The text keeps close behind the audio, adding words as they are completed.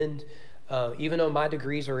Even though my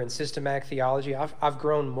degrees are in systematic theology, I've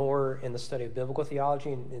grown more in the study of biblical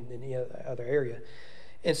theology in any other area.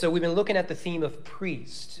 And so we've been looking at the theme of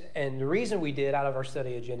priest. And the reason we did out of our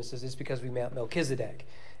study of Genesis is because we met Melchizedek.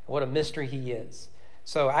 What a mystery he is.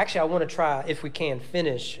 So actually, I want to try, if we can,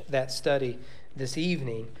 finish that study this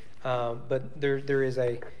evening. But there is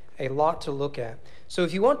a lot to look at. So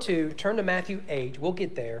if you want to, turn to Matthew 8. We'll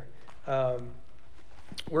get there.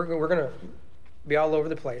 We're going to be all over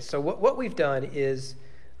the place. So what we've done is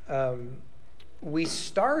we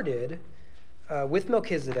started with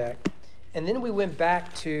Melchizedek, and then we went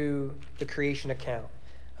back to the creation account.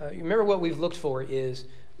 You remember what we've looked for is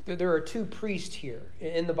there are two priests here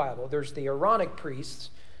in the Bible. There's the Aaronic priests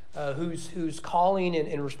whose calling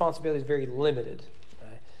and responsibility is very limited.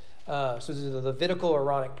 Right? So this is the Levitical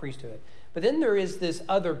Aaronic priesthood. But then there is this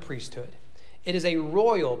other priesthood. It is a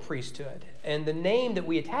royal priesthood, and the name that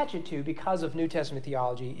we attach it to because of New Testament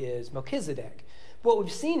theology is Melchizedek. What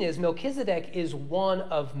we've seen is Melchizedek is one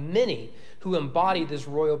of many who embodied this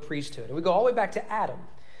royal priesthood. And we go all the way back to Adam.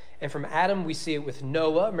 And from Adam, we see it with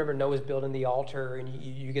Noah. Remember, Noah's building the altar, and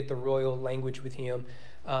you get the royal language with him.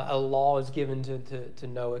 A law is given to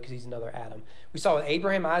Noah because he's another Adam. We saw it with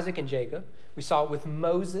Abraham, Isaac, and Jacob. We saw it with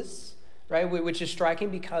Moses, right, which is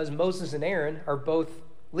striking because Moses and Aaron are both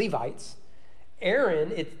Levites.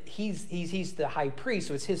 Aaron, he's the high priest,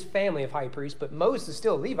 so it's his family of high priests, but Moses is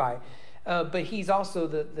still a Levite, but he's also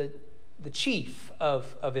the chief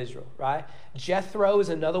of Israel, right? Jethro is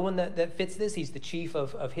another one that fits this. He's the chief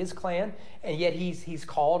of his clan, and yet he's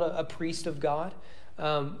called a priest of God.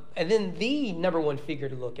 And then the number one figure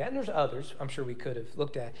to look at, and there's others I'm sure we could have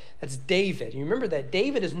looked at, that's David. You remember that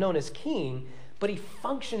David is known as king, but he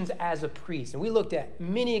functions as a priest. And we looked at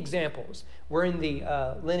many examples. We're in the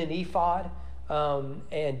linen ephod,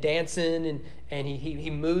 and dancing, and he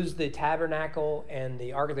moves the tabernacle and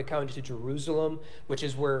the Ark of the Covenant to Jerusalem, which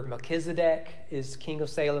is where Melchizedek is king of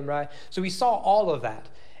Salem, right? So we saw all of that.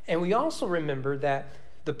 And we also remember that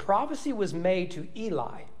the prophecy was made to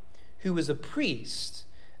Eli, who was a priest,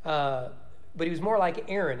 but he was more like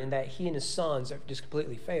Aaron in that he and his sons have just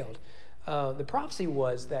completely failed. The prophecy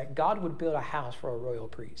was that God would build a house for a royal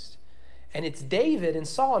priest. And it's David and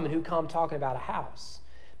Solomon who come talking about a house.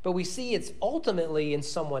 But we see it's ultimately in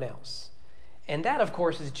someone else. And that, of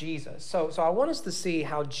course, is Jesus. So I want us to see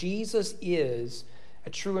how Jesus is a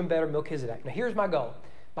true and better Melchizedek. Now, here's my goal.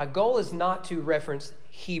 My goal is not to reference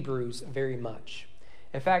Hebrews very much.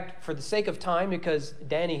 In fact, for the sake of time, because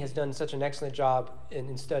Danny has done such an excellent job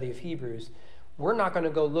in study of Hebrews, we're not going to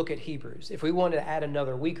go look at Hebrews. If we wanted to add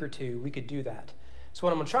another week or two, we could do that. So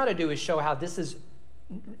what I'm going to try to do is show how this is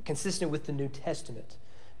consistent with the New Testament.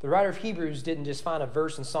 The writer of Hebrews didn't just find a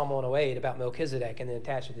verse in Psalm 108 about Melchizedek and then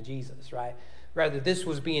attach it to Jesus, right? Rather, this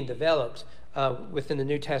was being developed within the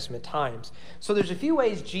New Testament times. So there's a few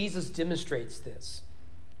ways Jesus demonstrates this,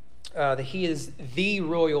 that he is the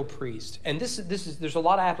royal priest. And there's a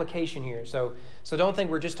lot of application here. So don't think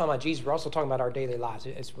we're just talking about Jesus. We're also talking about our daily lives,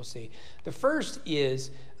 as we'll see. The first is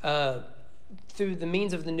through the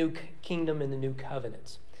means of the new kingdom and the new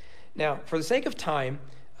covenants. Now, for the sake of time,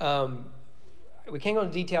 we can't go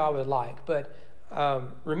into detail I would like, but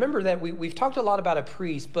remember that we've talked a lot about a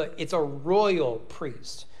priest, but it's a royal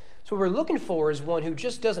priest. So what we're looking for is one who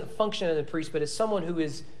just doesn't function as a priest, but is someone who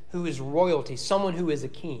is royalty, someone who is a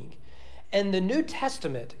king. And the New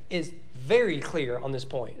Testament is very clear on this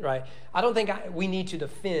point, right? I don't think we need to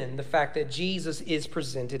defend the fact that Jesus is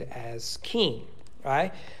presented as king,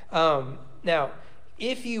 right? Now,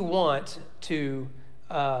 if you want to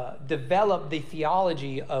develop the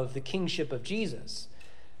theology of the kingship of Jesus,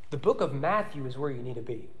 the book of Matthew is where you need to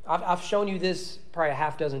be. I've shown you this probably a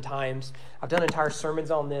half dozen times. I've done entire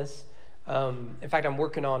sermons on this. In fact, I'm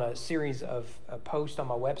working on a series of posts on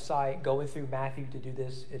my website going through Matthew to do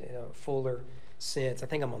this in a fuller sense. I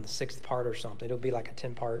think I'm on the 6th part or something. It'll be like a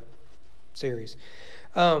 10-part series.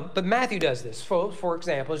 But Matthew does this. For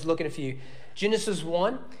example, let's look at a few. Genesis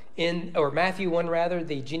 1, or Matthew 1 rather,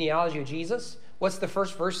 the genealogy of Jesus. What's the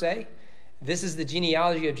first verse say? This is the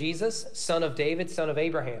genealogy of Jesus, son of David, son of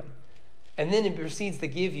Abraham. And then it proceeds to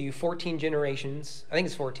give you 14 generations, I think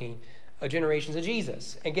it's 14, generations of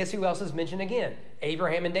Jesus. And guess who else is mentioned again?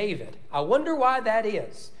 Abraham and David. I wonder why that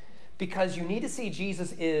is. Because you need to see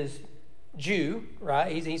Jesus is Jew,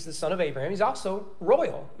 right? He's the son of Abraham. He's also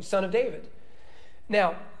royal. He's son of David.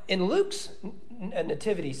 Now, in Luke's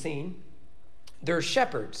nativity scene, there's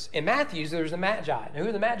shepherds. In Matthew's, there's the Magi. Now, who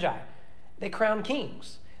are the Magi? They crown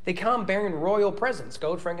kings. They come bearing royal presents,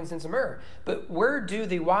 gold, frankincense, and myrrh. But where do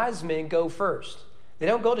the wise men go first? They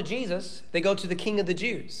don't go to Jesus. They go to the King of the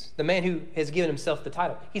Jews, the man who has given himself the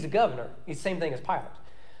title. He's a governor. He's the same thing as Pilate.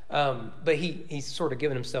 But he's sort of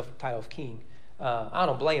given himself the title of king. I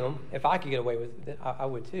don't blame him. If I could get away with it, I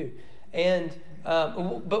would too. And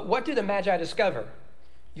but what do the Magi discover?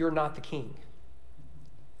 You're not the king.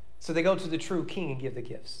 So they go to the true king and give the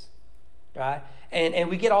gifts, right? And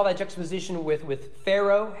we get all that juxtaposition with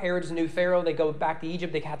Pharaoh. Herod's the new Pharaoh. They go back to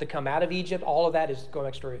Egypt. They have to come out of Egypt. All of that is going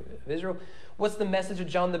back to the story of Israel. What's the message of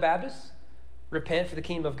John the Baptist? Repent, for the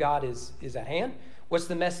kingdom of God is at hand. What's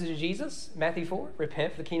the message of Jesus? Matthew 4,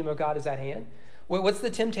 repent, for the kingdom of God is at hand. What's the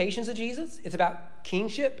temptations of Jesus? It's about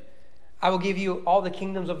kingship. I will give you all the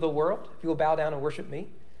kingdoms of the world if you will bow down and worship me.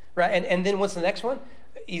 Right? And then what's the next one?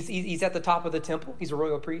 He's at the top of the temple. He's a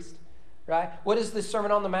royal priest. Right? What is the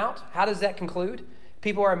Sermon on the Mount? How does that conclude?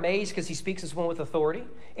 People are amazed because he speaks as one with authority.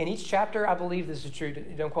 In each chapter, I believe this is true.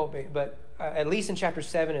 Don't quote me, but at least in chapter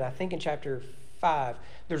 7 and I think in chapter 5,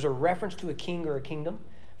 there's a reference to a king or a kingdom.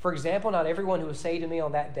 For example, not everyone who will say to me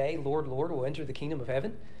on that day, Lord, Lord, will enter the kingdom of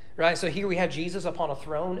heaven. Right? So here we have Jesus upon a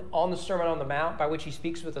throne on the Sermon on the Mount by which he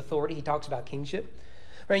speaks with authority. He talks about kingship.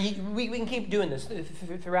 Right? We can keep doing this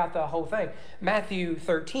throughout the whole thing. Matthew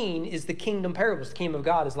 13 is the kingdom parables. The kingdom of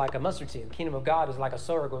God is like a mustard seed. The kingdom of God is like a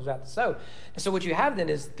sower goes out to sow. And so what you have then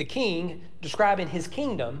is the king describing his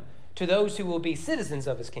kingdom to those who will be citizens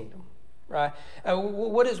of his kingdom. Right?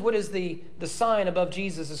 What is the sign above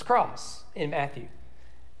Jesus' cross in Matthew?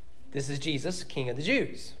 This is Jesus, King of the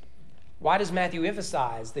Jews. Why does Matthew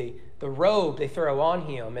emphasize the robe they throw on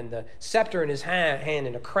him and the scepter in his hand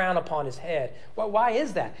and a crown upon his head? Well, why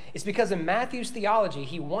is that? It's because in Matthew's theology,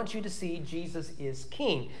 he wants you to see Jesus is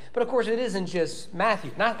king. But of course, it isn't just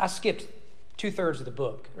Matthew. Now, I skipped 2/3 of the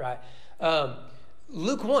book, right?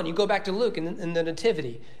 Luke 1, you go back to Luke in the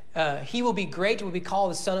Nativity. He will be great, will be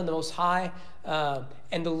called the Son of the Most High,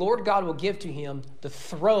 and the Lord God will give to him the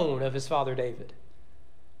throne of his father David.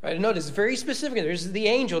 Right? Notice, very specific. There's the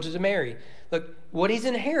angel to Mary. Look, what he's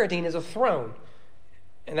inheriting is a throne.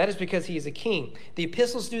 And that is because he is a king. The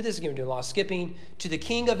epistles do this. Again, we're doing a lot of skipping. To the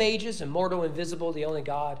King of ages, immortal, invisible, the only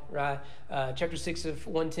God. Right? Chapter 6 of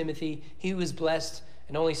 1 Timothy. He who is blessed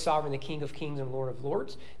and only sovereign, the King of kings and Lord of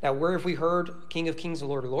lords. Now, where have we heard King of kings and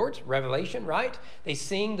Lord of lords? Revelation, right? They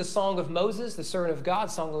sing the song of Moses, the servant of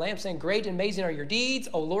God, song of the Lamb, saying, great and amazing are your deeds,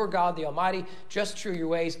 O Lord God the Almighty, just true your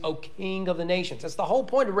ways, O King of the nations. That's the whole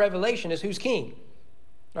point of Revelation, is who's king?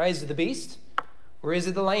 Right? Is it the beast or is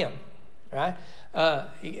it the lamb? Right?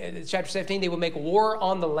 Chapter 17, they will make war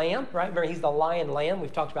on the lamb, right? Remember, he's the lion lamb.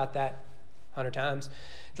 We've talked about that 100 times.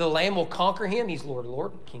 The lamb will conquer him. He's Lord of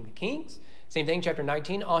lords, King of kings. Same thing, chapter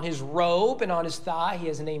 19. On his robe and on his thigh, he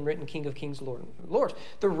has a name written, King of kings, Lord of lords.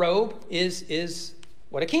 The robe is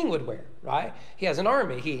what a king would wear, right? He has an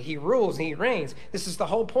army. He rules and he reigns. This is the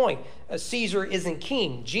whole point. Caesar isn't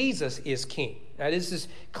king. Jesus is king. Now, this is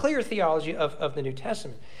clear theology of the New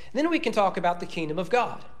Testament. And then we can talk about the kingdom of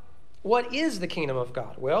God. What is the kingdom of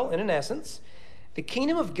God? Well, in essence, the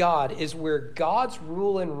kingdom of God is where God's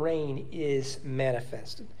rule and reign is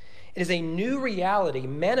manifested. It is a new reality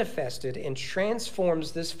manifested and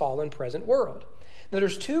transforms this fallen present world. Now,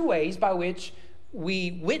 there's two ways by which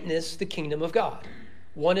we witness the kingdom of God.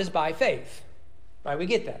 One is by faith. Right? We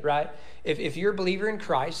get that, right? If you're a believer in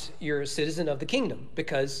Christ, you're a citizen of the kingdom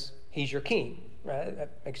because he's your king. Right?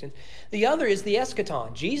 That makes sense. The other is the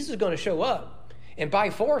eschaton. Jesus is going to show up, and by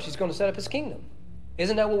force, he's going to set up his kingdom.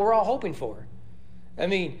 Isn't that what we're all hoping for? I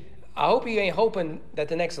mean, I hope you ain't hoping that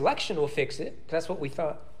the next election will fix it, because that's what we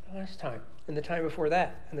thought last time, and the time before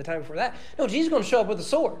that, and the time before that. No, Jesus is going to show up with a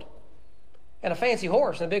sword and a fancy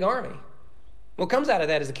horse and a big army. What comes out of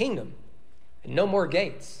that is a kingdom and no more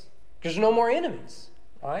gates. There's no more enemies,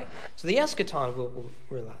 all right? So the eschaton will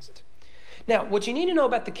realize it. Now, what you need to know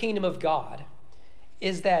about the kingdom of God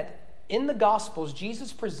is that in the Gospels,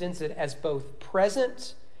 Jesus presents it as both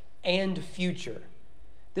present and future.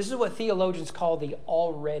 This is what theologians call the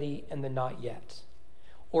already and the not yet.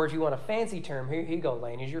 Or if you want a fancy term, here you go,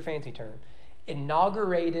 Lane, here's your fancy term.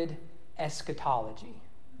 Inaugurated eschatology.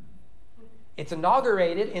 It's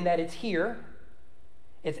inaugurated in that it's here.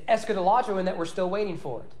 It's eschatological in that we're still waiting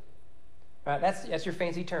for it. Right? That's your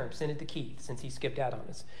fancy term. Send it to Keith since he skipped out on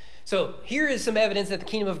us. So here is some evidence that the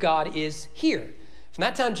kingdom of God is here. From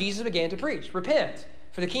that time, Jesus began to preach. Repent,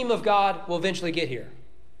 for the kingdom of God will eventually get here.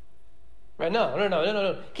 Right?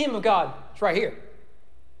 No. Kingdom of God is right here.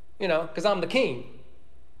 Because I'm the king.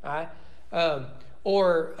 All right?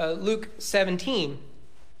 Or Luke 17.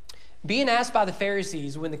 Being asked by the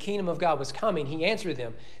Pharisees when the kingdom of God was coming, he answered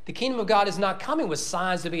them, the kingdom of God is not coming with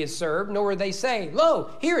signs to be observed, nor will they say, lo,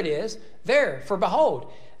 here it is, there, for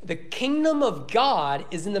behold, the kingdom of God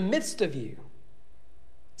is in the midst of you.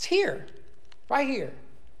 It's here, right here.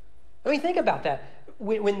 I mean, think about that.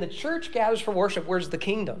 when the church gathers for worship, where's the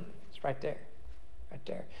kingdom? It's right there, right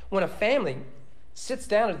there. When a family sits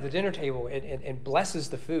down at the dinner table and blesses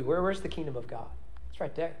the food, where's the kingdom of God? It's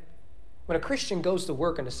right there. When a Christian goes to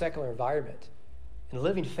work in a secular environment and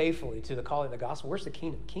living faithfully to the calling of the gospel, where's the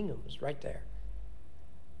kingdom? Kingdom is right there.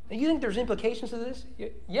 And you think there's implications to this?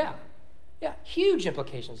 Yeah, huge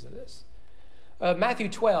implications to this. Matthew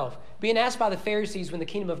 12, being asked by the Pharisees when the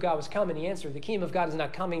kingdom of God was coming, he answered, the kingdom of God is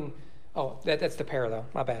not coming. Oh, that's the parallel,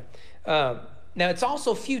 my bad. Now, it's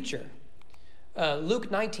also future. Luke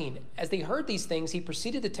 19, as they heard these things, he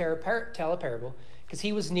proceeded to tell a parable because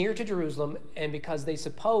he was near to Jerusalem and because they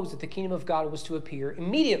supposed that the kingdom of God was to appear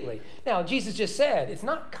immediately. Now, Jesus just said, it's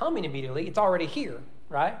not coming immediately, it's already here,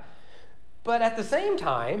 right? But at the same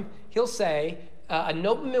time, he'll say, a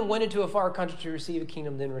nobleman went into a far country to receive a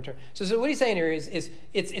kingdom, then return. So what he's saying here is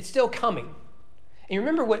it's still coming. And you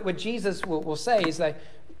remember what Jesus will say is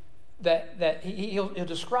that he'll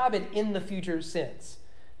describe it in the future sense.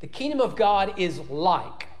 The kingdom of God is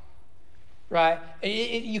like, right?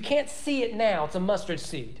 You can't see it now. It's a mustard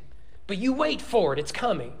seed. But you wait for it. It's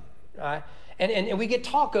coming, right? And we get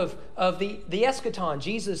talk of the eschaton,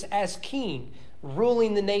 Jesus as king,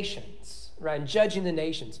 ruling the nations, right, and judging the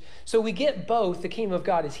nations. So we get both the kingdom of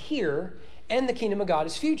God is here and the kingdom of God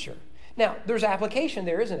is future. Now, there's application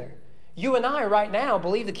there, isn't there? You and I right now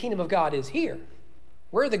believe the kingdom of God is here.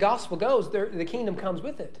 Where the gospel goes, the kingdom comes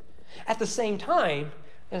with it. At the same time,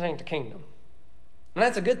 this ain't the kingdom. And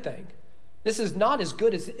that's a good thing. This is not as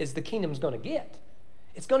good as the kingdom's going to get.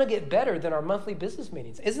 It's going to get better than our monthly business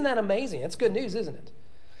meetings. Isn't that amazing? That's good news, isn't it?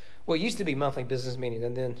 Well, it used to be monthly business meetings,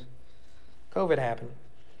 and then COVID happened.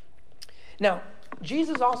 Now,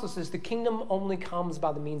 Jesus also says the kingdom only comes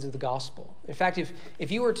by the means of the gospel. In fact,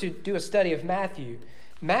 if you were to do a study of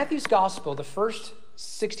Matthew's gospel, the first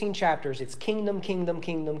 16 chapters, it's kingdom, kingdom,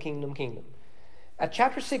 kingdom, kingdom, kingdom. At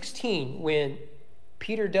chapter 16, when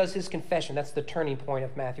Peter does his confession, that's the turning point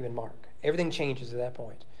of Matthew and Mark. Everything changes at that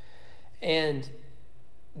point. And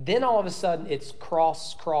then all of a sudden, it's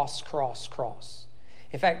cross, cross, cross, cross.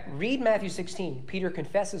 In fact, read Matthew 16. Peter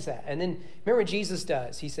confesses that. And then remember what Jesus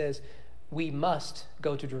does. He says, we must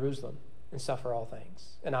go to Jerusalem and suffer all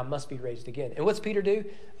things, and I must be raised again. And what's Peter do?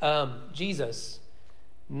 Jesus,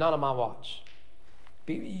 not on my watch.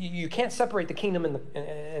 You can't separate the kingdom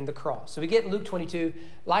and the cross. So we get Luke 22,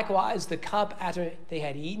 likewise the cup after they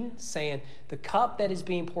had eaten, saying, the cup that is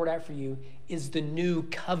being poured out for you is the new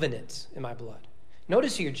covenant in my blood.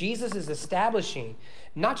 Notice here, Jesus is establishing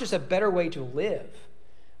not just a better way to live,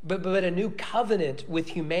 but a new covenant with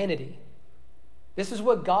humanity. This is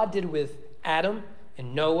what God did with Adam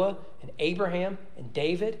and Noah and Abraham and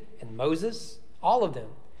David and Moses, all of them.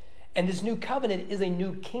 And this new covenant is a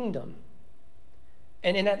new kingdom.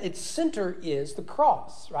 And at its center is the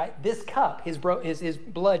cross, right? This cup, his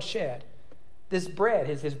blood shed. This bread,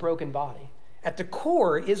 his broken body. At the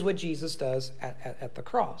core is what Jesus does at the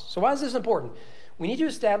cross. So why is this important? We need to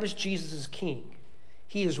establish Jesus as king.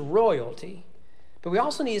 He is royalty. But we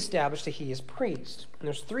also need to establish that he is priest. And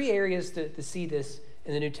there's three areas to see this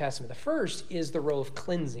in the New Testament. The first is the role of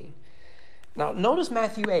cleansing. Now, notice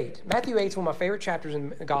Matthew 8. Matthew 8 is one of my favorite chapters in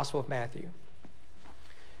the Gospel of Matthew.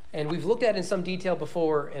 And we've looked at it in some detail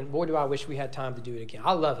before, and boy, do I wish we had time to do it again.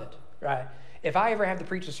 I love it, right? If I ever have to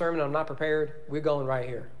preach a sermon and I'm not prepared, we're going right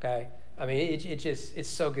here, okay? I mean, it's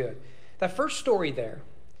so good. That first story there,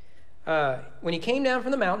 when he came down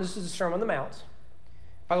from the mountain, this is the Sermon on the Mount.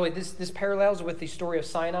 By the way, this parallels with the story of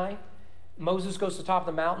Sinai. Moses goes to the top of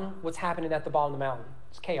the mountain. What's happening at the bottom of the mountain?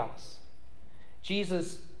 It's chaos.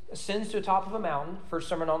 Jesus ascends to the top of a mountain, first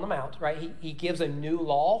Sermon on the Mount, right? He gives a new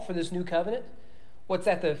law for this new covenant. What's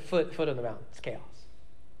at the foot of the mountain? It's chaos,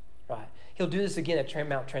 right? He'll do this again at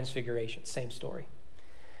Mount Transfiguration, same story.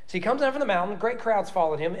 So he comes down from the mountain, great crowds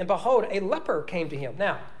followed him, and behold, a leper came to him.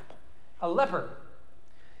 Now, a leper.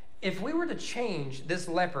 If we were to change this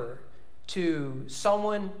leper to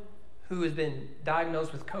someone who has been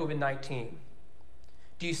diagnosed with COVID-19,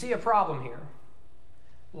 do you see a problem here?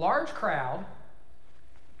 Large crowd,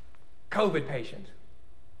 COVID patient.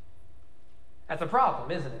 That's a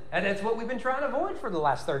problem, isn't it? And that's what we've been trying to avoid for the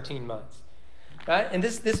last 13 months, right? And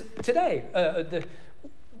this today,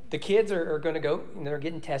 the kids are going to go, and they're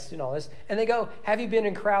getting tested and all this, and they go, have you been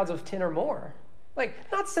in crowds of 10 or more? Like,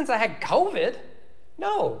 not since I had COVID.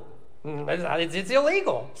 No, it's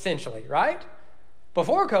illegal, essentially, right?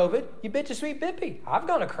 Before COVID, you bit your sweet bippy. I've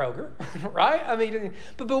gone to Kroger, right? I mean,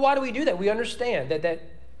 but why do we do that? We understand that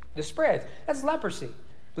the spreads. That's leprosy.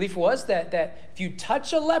 Belief was that if you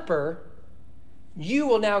touch a leper, you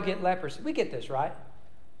will now get leprosy. We get this, right?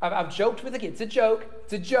 I've joked with the kids. It's a joke.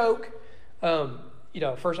 It's a joke.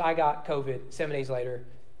 first I got COVID, 7 days later,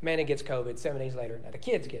 Amanda gets COVID, 7 days later. Now the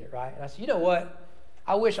kids get it, right? And I said, you know what?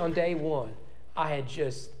 I wish on day one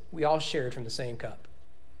we all shared from the same cup,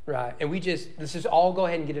 right? And let's just all go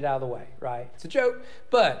ahead and get it out of the way, right? It's a joke,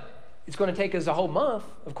 but it's going to take us a whole month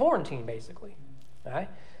of quarantine, basically, right?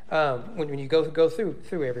 When you go through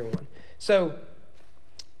everyone. So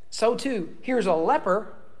too, here's a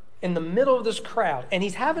leper in the middle of this crowd, and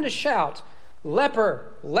he's having to shout,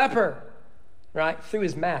 leper, leper, right? Through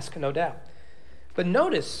his mask, no doubt. But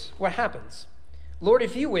notice what happens. Lord,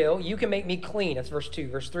 if you will, you can make me clean. That's verse 2.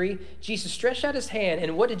 Verse 3, Jesus stretched out his hand,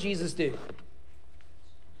 and what did Jesus do?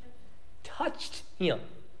 Touched him.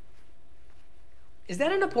 Is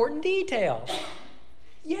that an important detail?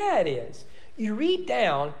 Yeah, it is. You read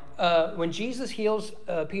down when Jesus heals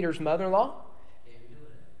Peter's mother-in-law.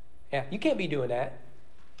 Yeah, you can't be doing that.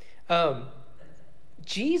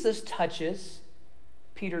 Jesus touches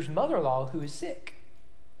Peter's mother-in-law who is sick.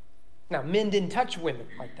 Now, men didn't touch women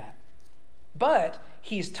like that. But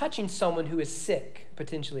he's touching someone who is sick,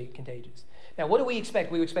 potentially contagious. Now, what do we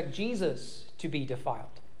expect? We expect Jesus to be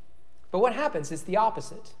defiled. But what happens is the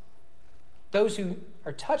opposite. Those who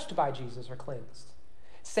are touched by Jesus are cleansed.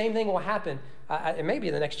 Same thing will happen. It may be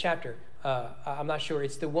in the next chapter. I'm not sure.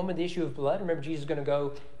 It's the woman with the issue of blood. Remember, Jesus is going to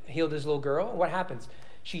go heal this little girl. And what happens?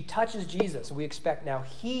 She touches Jesus. We expect now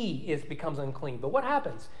becomes unclean. But what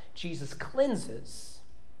happens? Jesus cleanses.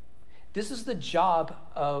 This is the job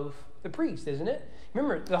of the priest, isn't it?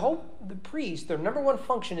 Remember, the priest, their number one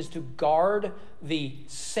function is to guard the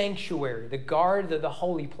sanctuary, the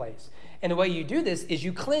holy place. And the way you do this is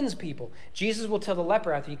you cleanse people. Jesus will tell the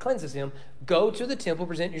leper after he cleanses him, go to the temple,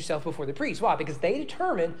 present yourself before the priest. Why? Because they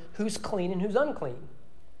determine who's clean and who's unclean.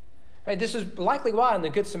 Right? This is likely why in the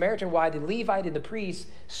Good Samaritan, why the Levite and the priest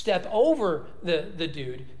step over the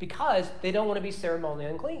dude, because they don't want to be ceremonially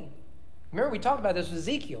unclean. Remember, we talked about this with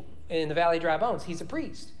Ezekiel in the Valley of Dry Bones. He's a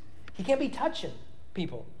priest. He can't be touching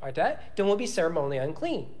people like that. Don't want to be ceremonially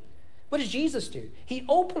unclean. What does Jesus do? He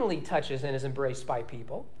openly touches and is embraced by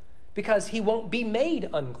people because he won't be made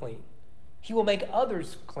unclean. He will make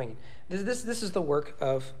others clean. This is the work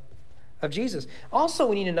of Jesus. Also,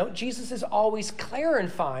 we need to note, Jesus is always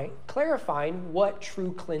clarifying what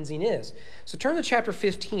true cleansing is. So turn to chapter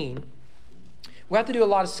 15. We'll have to do a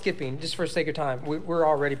lot of skipping just for the sake of time. We're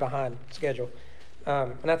already behind schedule,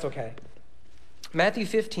 and that's okay. Matthew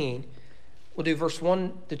 15, we'll do verse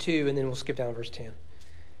 1 to 2, and then we'll skip down to verse 10.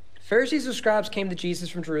 Pharisees and scribes came to Jesus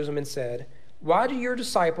from Jerusalem and said, why do your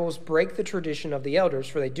disciples break the tradition of the elders,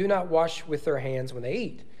 for they do not wash with their hands when they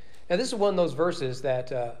eat? Now, this is one of those verses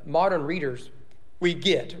that modern readers, we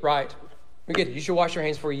get, right? We get it. You should wash your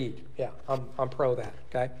hands before you eat. Yeah, I'm pro that,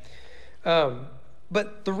 okay?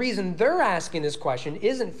 But the reason they're asking this question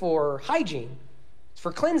isn't for hygiene. It's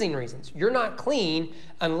for cleansing reasons. You're not clean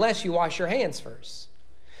unless you wash your hands first.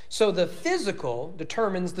 So the physical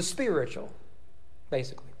determines the spiritual,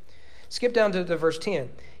 basically. Skip down to verse 10.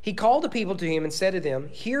 He called the people to him and said to them,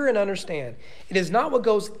 hear and understand. It is not what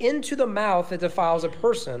goes into the mouth that defiles a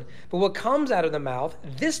person, but what comes out of the mouth,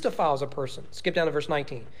 this defiles a person. Skip down to verse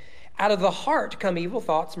 19. Out of the heart come evil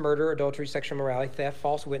thoughts, murder, adultery, sexual immorality, theft,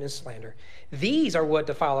 false witness, slander. These are what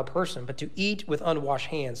defile a person, but to eat with unwashed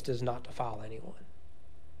hands does not defile anyone.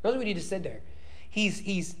 Notice what he just said there.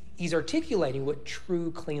 He's articulating what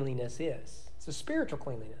true cleanliness is. It's a spiritual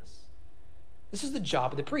cleanliness. This is the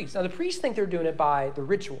job of the priest. Now, the priests think they're doing it by the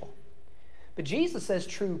ritual. But Jesus says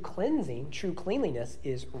true cleansing, true cleanliness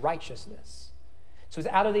is righteousness. So it's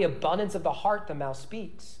out of the abundance of the heart the mouth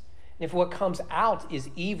speaks. And if what comes out is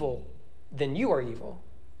evil, then you are evil,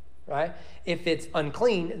 right? If it's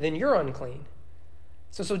unclean, then you're unclean.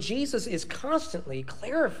 So Jesus is constantly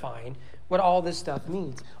clarifying what all this stuff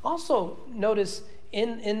means. Also, notice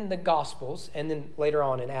in the Gospels, and then later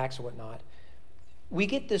on in Acts and whatnot, we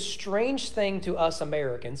get this strange thing to us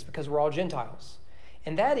Americans because we're all Gentiles.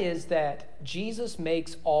 And that is that Jesus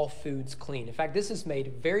makes all foods clean. In fact, this is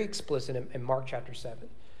made very explicit in Mark chapter 7.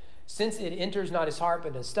 Since it enters not his heart,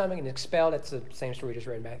 but his stomach and expelled, that's the same story we just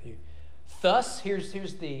read in Matthew. Thus, here's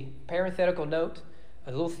the parenthetical note,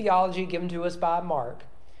 a little theology given to us by Mark.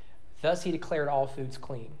 Thus, he declared all foods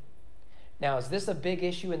clean. Now, is this a big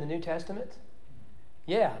issue in the New Testament?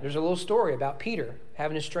 Yeah, there's a little story about Peter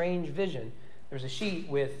having a strange vision. There's a sheet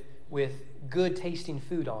with good tasting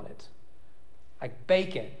food on it, like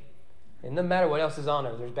bacon. And no matter what else is on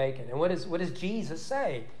there, there's bacon. And what does Jesus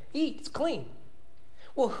say? Eat, it's clean.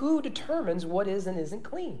 Well, who determines what is and isn't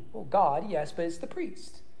clean? Well, God, yes, but it's the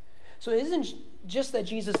priest. So it isn't just that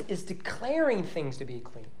Jesus is declaring things to be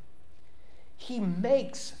clean. He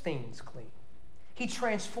makes things clean. He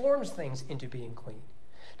transforms things into being clean.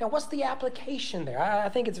 Now, what's the application there? I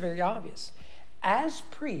think it's very obvious. As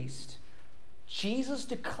priest, Jesus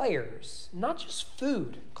declares not just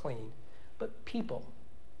food clean, but people,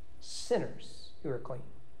 sinners who are clean.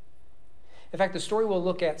 In fact, the story we'll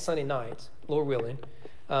look at Sunday night, Lord willing,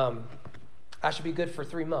 I should be good for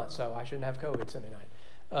 3 months, so I shouldn't have COVID Sunday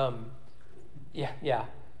night. Yeah,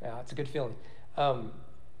 it's a good feeling.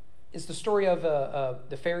 It's the story of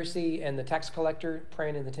the Pharisee and the tax collector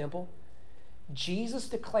praying in the temple. Jesus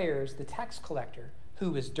declares the tax collector,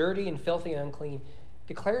 who is dirty and filthy and unclean,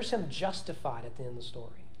 declares him justified at the end of the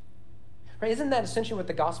story. Right? Isn't that essentially what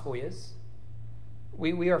the gospel is?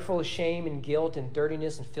 We are full of shame and guilt and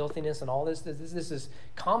dirtiness and filthiness and all this. This is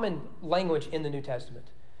common language in the New Testament.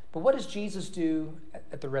 But what does Jesus do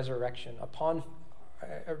at the resurrection? Upon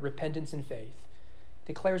repentance and faith,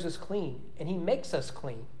 declares us clean, and he makes us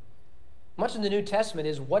clean. Much of the New Testament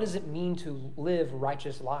is, what does it mean to live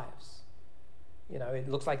righteous lives? It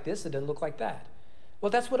looks like this, it doesn't look like that. Well,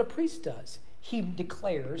 that's what a priest does. He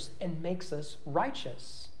declares and makes us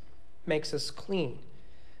righteous, makes us clean.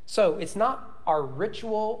 So it's not our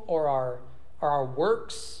ritual or our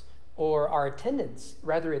works or our attendance.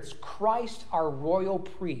 Rather, it's Christ, our royal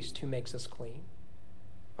priest, who makes us clean.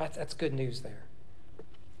 That's good news there.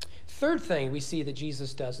 Third thing we see that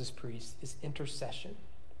Jesus does as priest is intercession.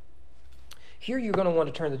 Here you're going to want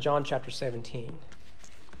to turn to John chapter 17.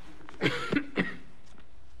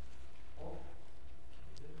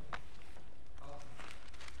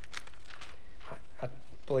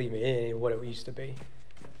 Believe me, it ain't what it used to be.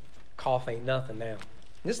 Cough ain't nothing now.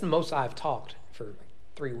 This is the most I've talked for like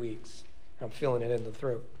 3 weeks. I'm feeling it in the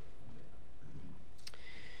throat.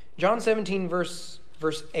 John 17, verse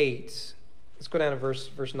 8. Let's go down to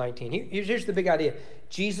verse 19. Here's the big idea.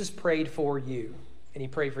 Jesus prayed for you, and he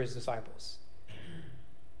prayed for his disciples,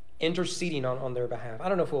 interceding on their behalf. I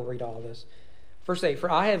don't know if we'll read all of this. Verse 8, for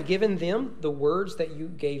I have given them the words that you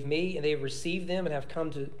gave me, and they have received them and have come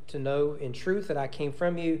to know in truth that I came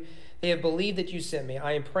from you. They have believed that you sent me.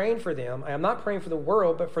 I am praying for them. I am not praying for the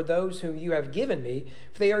world, but for those whom you have given me,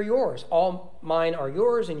 for they are yours. All mine are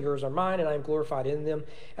yours, and yours are mine, and I am glorified in them.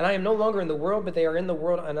 And I am no longer in the world, but they are in the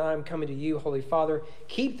world, and I am coming to you, Holy Father.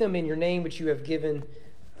 Keep them in your name, which you have given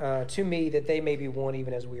to me, that they may be one,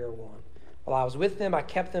 even as we are one. While I was with them, I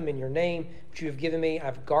kept them in your name, which you have given me.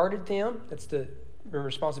 I've guarded them. That's the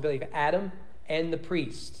responsibility of Adam and the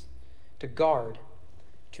priest, to guard,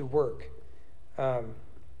 to work. I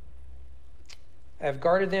have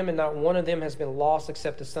guarded them, and not one of them has been lost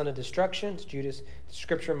except the son of destruction, Judas, the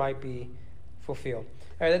scripture might be fulfilled.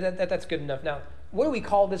 All right, that's good enough. Now, what do we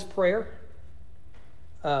call this prayer?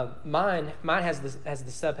 Mine has the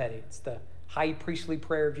subheading. It's the high priestly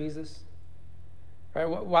prayer of Jesus. Right?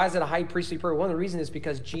 Why is it a high priestly prayer? One of the reasons is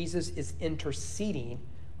because Jesus is interceding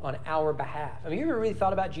on our behalf. I mean, you ever really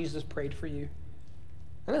thought about Jesus prayed for you?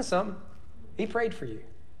 Isn't that something? He prayed for you.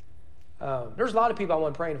 There's a lot of people I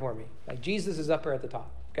want praying for me. Like, Jesus is up there at the top,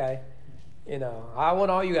 okay? I want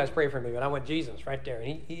all you guys to pray for me, but I want Jesus right there.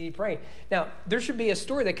 And he prayed. Now, there should be a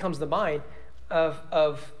story that comes to mind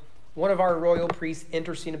of one of our royal priests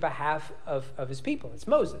interceding on behalf of his people. It's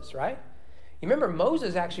Moses, right? You remember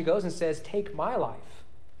Moses actually goes and says, take my life.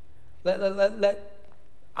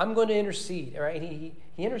 I'm going to intercede, right? He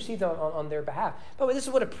intercedes on their behalf. By the way, this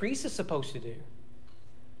is what a priest is supposed to do.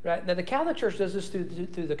 Right? Now, the Catholic Church does this through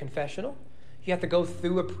the confessional. You have to go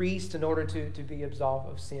through a priest in order to be absolved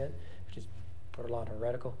of sin, which is borderline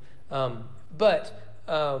heretical. But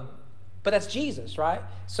that's Jesus, right?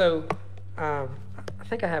 So I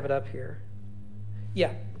think I have it up here.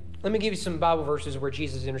 Yeah. Let me give you some Bible verses where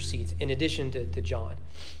Jesus intercedes in addition to John.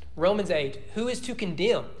 Romans 8, who is to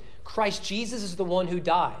condemn? Christ Jesus is the one who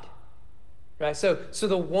died. Right? So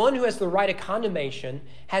the one who has the right of condemnation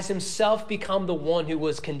has himself become the one who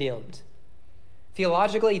was condemned.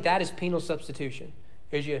 Theologically, that is penal substitution.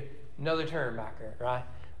 Here's another term back there, right?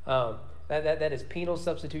 That is penal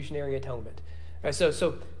substitutionary atonement. Right? So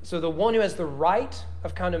the one who has the right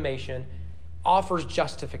of condemnation offers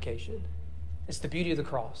justification. It's the beauty of the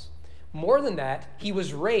cross. More than that, he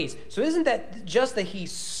was raised. So isn't that just that he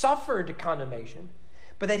suffered condemnation,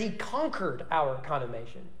 but that he conquered our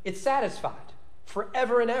condemnation? It's satisfied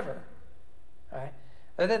forever and ever. All right?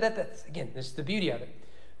 That's, again, this is the beauty of it.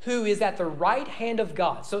 Who is at the right hand of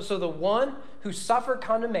God. So the one who suffered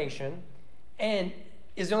condemnation and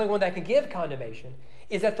is the only one that can give condemnation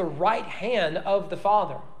is at the right hand of the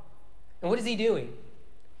Father. And what is he doing?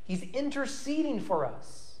 He's interceding for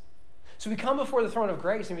us. So we come before the throne of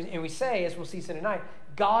grace and we say, as we'll see tonight,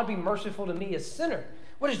 God be merciful to me, a sinner.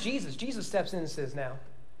 What is Jesus? Jesus steps in and says, now,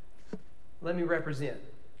 let me represent.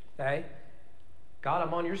 Okay? God,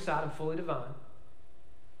 I'm on your side. I'm fully divine.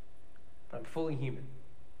 but I'm fully human.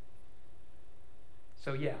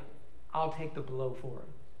 So yeah, I'll take the blow for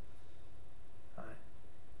him. All right.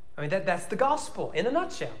 I mean, that's the gospel in a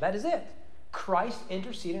nutshell. That is it. Christ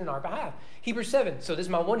interceding on our behalf. Hebrews 7. So this is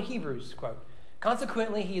my one Hebrews quote.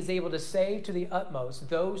 Consequently, he is able to save to the utmost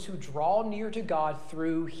those who draw near to God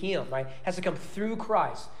through him, right? Has to come through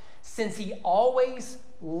Christ, since he always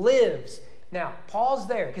lives. Now, pause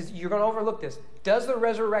there, because you're going to overlook this. Does the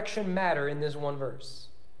resurrection matter in this one verse?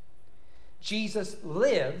 Jesus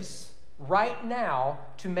lives right now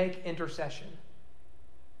to make intercession.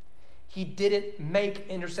 He didn't make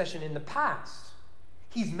intercession in the past.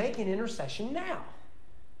 He's making intercession now.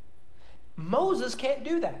 Moses can't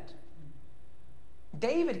do that.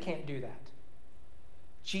 David can't do that.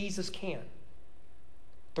 Jesus can.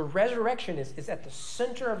 The resurrection is at the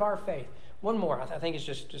center of our faith. One more. I think it's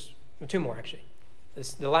just two more, actually.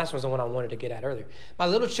 The last one's the one I wanted to get at earlier. My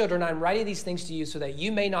little children, I'm writing these things to you so that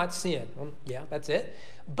you may not sin. Well, yeah, that's it.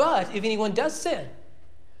 But if anyone does sin,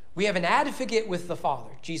 we have an advocate with the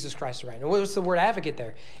Father, Jesus Christ. Right? And what's the word advocate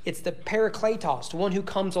there? It's the parakletos, one who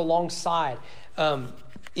comes alongside.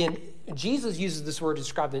 Jesus uses this word to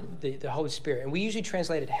describe the Holy Spirit. And we usually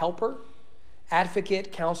translate it helper,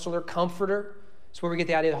 advocate, counselor, comforter. That's where we get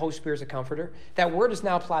the idea the Holy Spirit is a comforter. That word is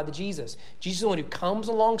now applied to Jesus. Jesus is the one who comes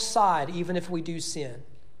alongside even if we do sin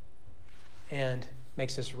and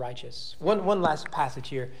makes us righteous. One last passage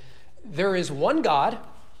here. There is one God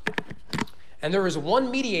and there is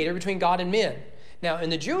one mediator between God and men. Now, in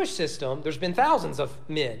the Jewish system, there's been thousands of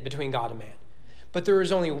men between God and man. But there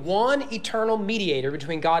is only one eternal mediator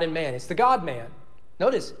between God and man. It's the God-man.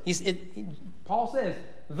 Notice, Paul says,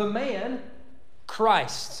 the man,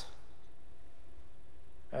 Christ.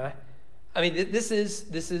 I mean, this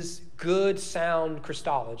is good, sound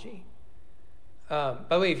Christology. By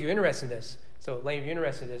the way, if you're interested in this, Lane, if you're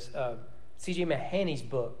interested in this, C.J. Mahaney's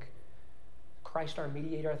book, Christ Our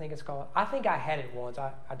Mediator, I think it's called. I think I had it once.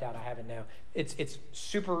 I doubt I have it now. It's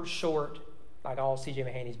super short, like all C.J.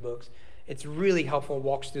 Mahaney's books. It's really helpful,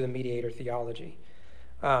 walks through the mediator theology.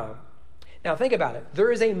 Now, think about it.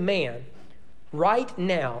 There is a man right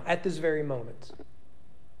now, at this very moment,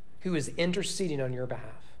 who is interceding on your behalf.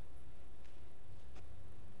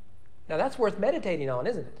 Now, that's worth meditating on,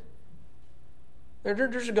 isn't it? There's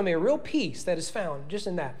going to be a real peace that is found just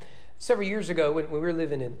in that. Several years ago, when we were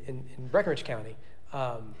living in Breckinridge County,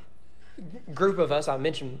 a group of us, I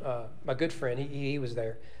mentioned my good friend, he was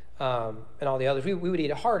there, and all the others, we would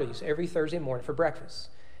eat at Hardee's every Thursday morning for breakfast.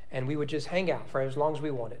 And we would just hang out for as long as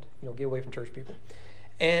we wanted, get away from church people.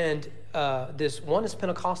 And this Oneness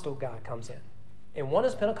Pentecostal guy comes in. And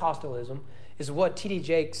Oneness Pentecostalism is what T.D.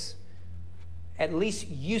 Jakes at least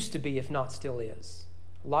used to be, if not still is.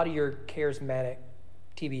 A lot of your charismatic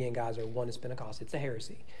TBN guys are Oneness Pentecostal. It's a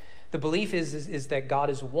heresy. The belief is that God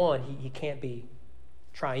is one. He can't be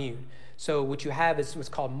triune. So what you have is what's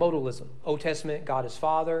called modalism. Old Testament, God is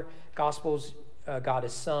Father. Gospels, God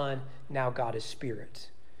is Son. Now God is Spirit.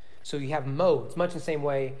 So you have modes, much in the same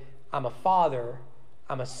way I'm a father,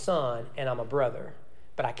 I'm a son, and I'm a brother.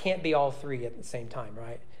 But I can't be all three at the same time,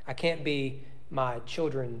 right? I can't be my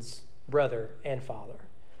children's brother and father.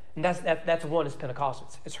 And that's Oneness Pentecostal.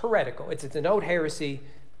 It's heretical. It's an old heresy.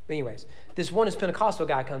 But anyways, this Oneness Pentecostal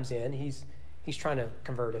guy comes in. He's trying to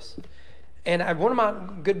convert us. And one of my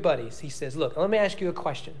good buddies, he says, look, let me ask you a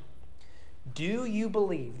question. Do you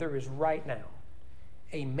believe there is right now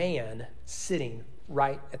a man sitting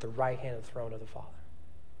right at the right hand of the throne of the Father?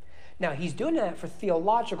 Now, he's doing that for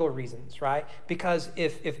theological reasons, right? Because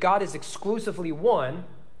if God is exclusively one,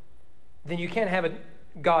 then you can't have a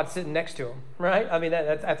God sitting next to him, right? I mean,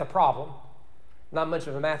 that's a problem. Not much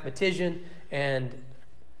of a mathematician,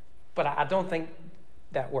 but I don't think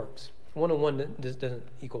that works. 1 and 1 doesn't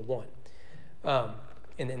equal 1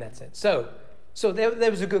 in that sense. So that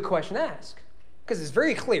was a good question to ask, because it's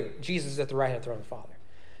very clear Jesus is at the right hand of the throne of the Father.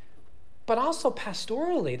 But also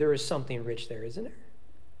pastorally, there is something rich there, isn't there?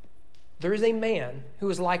 There is a man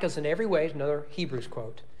who is like us in every way, another Hebrews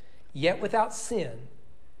quote, yet without sin,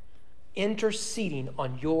 interceding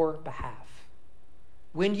on your behalf.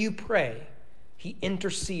 When you pray, he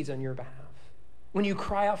intercedes on your behalf. When you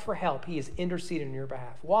cry out for help, he is interceding on your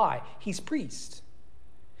behalf. Why? He's priest.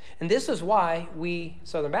 And this is why we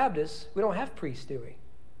Southern Baptists, we don't have priests, do we?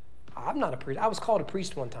 I'm not a priest. I was called a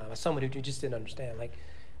priest one time as someone who just didn't understand. Like,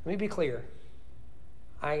 let me be clear.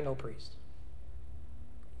 I ain't no priest.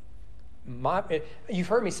 You've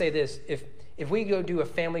heard me say this. If we go do a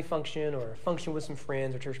family function or a function with some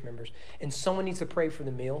friends or church members and someone needs to pray for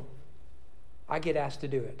the meal, I get asked to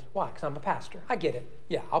do it. Why? Because I'm a pastor. I get it.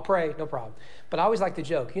 Yeah, I'll pray, no problem. But I always like to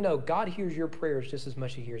joke, God hears your prayers just as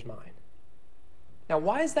much as he hears mine. Now,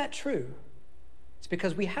 why is that true? It's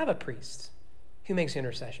because we have a priest who makes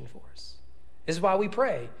intercession for us. This is why we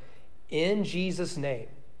pray, in Jesus' name,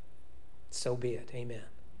 so be it. Amen.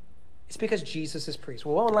 It's because Jesus is priest.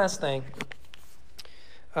 Well, one last thing.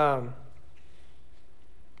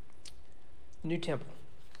 New temple.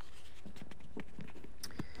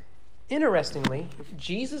 Interestingly,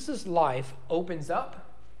 Jesus' life opens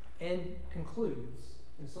up and concludes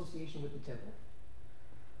in association with the temple.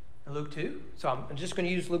 In Luke 2, so I'm just going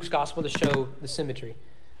to use Luke's gospel to show the symmetry.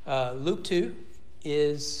 Luke 2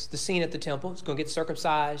 is the scene at the temple. It's going to get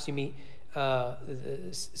circumcised. You meet the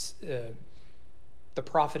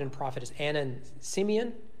prophet and prophetess Anna and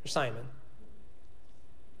Simeon or Simon.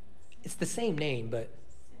 It's the same name, but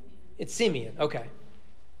it's Simeon. Okay.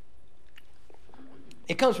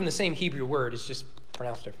 It comes from the same Hebrew word. It's just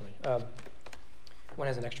pronounced differently. One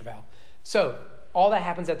has an extra vowel. So all that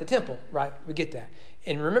happens at the temple, right? We get that.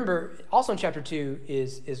 And remember, also in chapter 2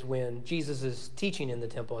 is when Jesus is teaching in the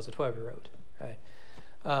temple as a 12-year-old, right?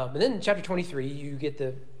 But then in chapter 23, you get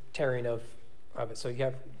the tearing of it. So you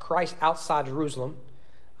have Christ outside Jerusalem,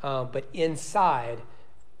 but inside,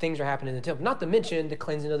 things are happening in the temple. Not to mention the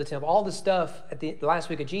cleansing of the temple. All the stuff at the last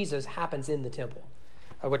week of Jesus happens in the temple,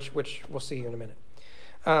 which we'll see here in a minute.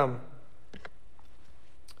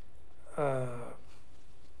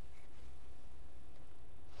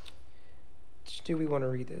 Do we want to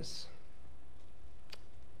read this?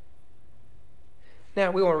 Now,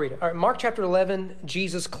 we want to read it. All right, Mark chapter 11,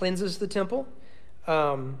 Jesus cleanses the temple.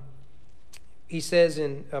 He says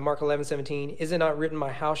in Mark 11:17, "Is it not written,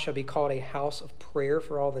 my house shall be called a house of prayer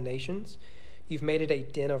for all the nations? You've made it a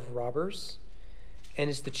den of robbers." And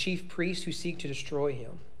it's the chief priests who seek to destroy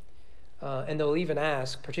him. And they'll even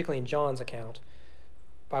ask, particularly in John's account,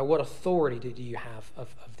 by what authority do you have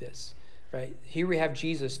of this? Right? Here we have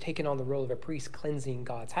Jesus taking on the role of a priest cleansing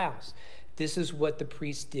God's house. This is what the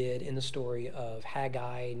priests did in the story of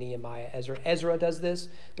Haggai, Nehemiah, Ezra. Ezra does this,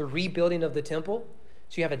 the rebuilding of the temple.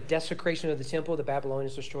 So you have a desecration of the temple. The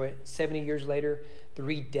Babylonians destroy it. 70 years later, the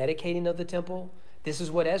rededicating of the temple. This is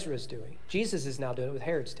what Ezra is doing. Jesus is now doing it with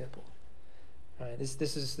Herod's temple. Right?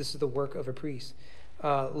 This is the work of a priest.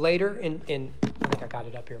 Later in I think I got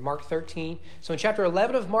it up here, Mark 13. So in chapter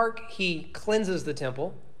 11 of Mark, he cleanses the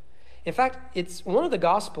temple. In fact, it's one of the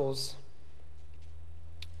Gospels,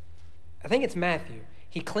 I think it's Matthew.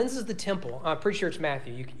 He cleanses the temple. I'm pretty sure it's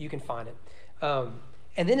Matthew. You can find it.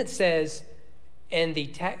 And then it says, and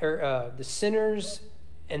the sinners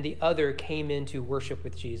and the other came in to worship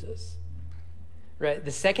with Jesus. Right? The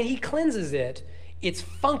second he cleanses it, its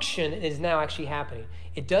function is now actually happening.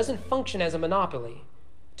 It doesn't function as a monopoly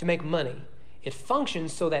to make money. It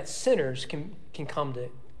functions so that sinners can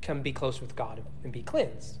come be close with God and be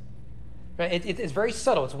cleansed. Right? It's very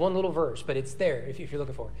subtle. It's one little verse, but it's there if you're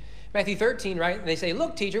looking for it. Matthew 13, right? And they say,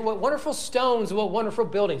 "Look, teacher, what wonderful stones, what wonderful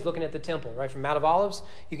buildings," looking at the temple, right? From Mount of Olives,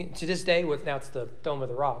 you can, to this day, now it's the Dome of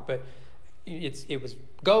the Rock, but it was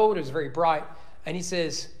gold, it was very bright. And he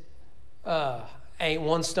says, ain't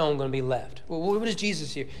one stone going to be left. Well, what is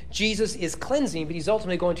Jesus here? Jesus is cleansing, but he's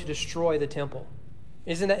ultimately going to destroy the temple.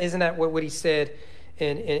 Isn't that what he said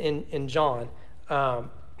in John?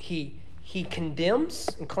 He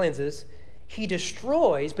condemns and cleanses. He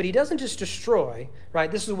destroys, but he doesn't just destroy,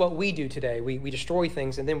 right? This is what we do today. We destroy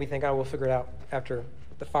things, and then we think, we'll figure it out after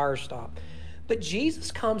the fires stop. But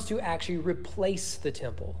Jesus comes to actually replace the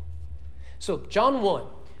temple. So John 1,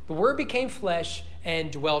 the Word became flesh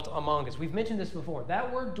and dwelt among us. We've mentioned this before.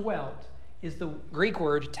 That word dwelt is the Greek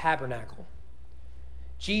word tabernacle.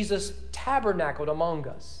 Jesus tabernacled among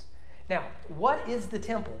us. Now, what is the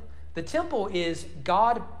temple? The temple is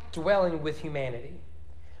God dwelling with humanity.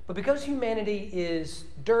 But because humanity is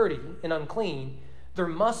dirty and unclean, there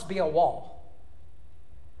must be a wall.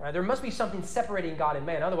 Right? There must be something separating God and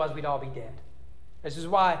man. Otherwise, we'd all be dead. This is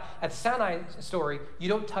why at the Sinai story, you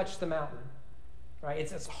don't touch the mountain. Right?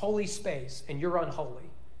 It's holy space, and you're unholy.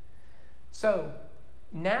 So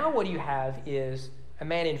now what you have is a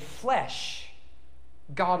man in flesh,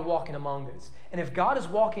 God walking among us. And if God is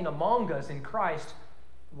walking among us in Christ,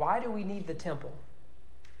 why do we need the temple?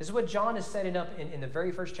 This is what John is setting up in the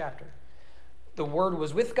very first chapter. The Word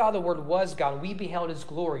was with God, the Word was God, and we beheld his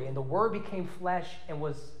glory, and the Word became flesh and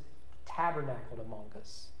was tabernacled among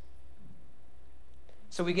us.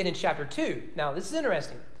 So we get in chapter 2. Now, this is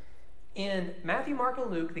interesting. In Matthew, Mark, and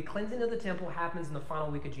Luke, the cleansing of the temple happens in the final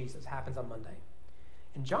week of Jesus, happens on Monday.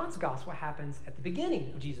 In John's gospel happens at the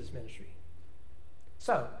beginning of Jesus' ministry.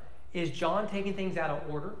 So, is John taking things out of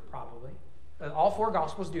order? Probably. All four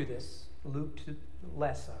gospels do this. Luke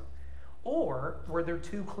less so. Or were there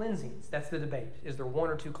two cleansings? That's the debate. Is there one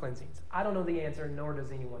or two cleansings? I don't know the answer, nor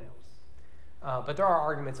does anyone else. But there are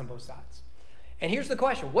arguments on both sides. And here's the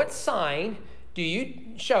question. What sign do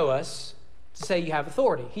you show us to say you have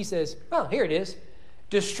authority? He says, well, here it is.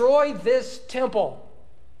 Destroy this temple.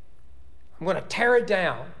 I'm going to tear it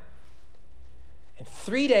down. In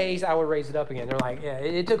 3 days, I will raise it up again. They're like, yeah,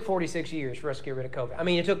 it took 46 years for us to get rid of COVID. I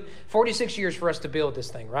mean, it took 46 years for us to build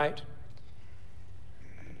this thing, right?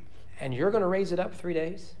 And you're going to raise it up in 3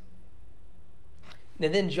 days?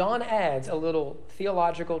 And then John adds a little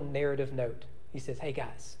theological narrative note. He says, hey,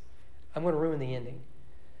 guys, I'm going to ruin the ending.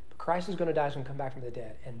 But Christ is going to die, he's going to come back from the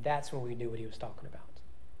dead. And that's when we knew what he was talking about.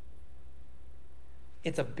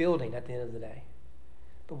 It's a building at the end of the day.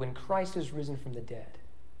 But when Christ is risen from the dead,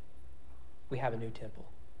 we have a new temple.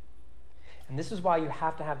 And this is why you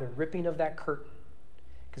have to have the ripping of that curtain.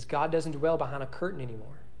 Because God doesn't dwell behind a curtain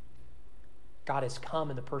anymore. God has come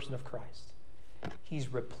in the person of Christ.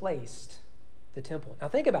 He's replaced the temple. Now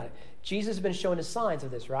think about it. Jesus has been showing us signs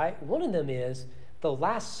of this, right? One of them is the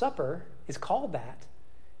Last Supper is called that,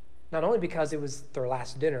 not only because it was their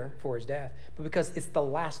last dinner for his death, but because it's the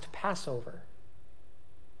last Passover.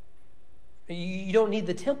 You don't need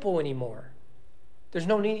the temple anymore. There's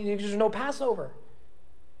no Passover.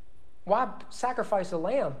 Why sacrifice a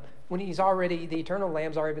lamb when the eternal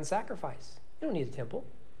lamb's already been sacrificed? You don't need a temple.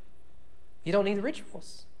 You don't need the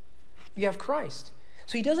rituals. You have Christ.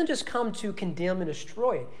 So he doesn't just come to condemn and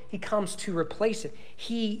destroy it. He comes to replace it.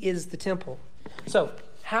 He is the temple. So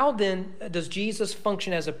how then does Jesus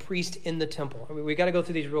function as a priest in the temple? I mean, we got to go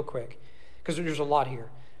through these real quick because there's a lot here.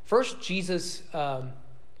 First, Jesus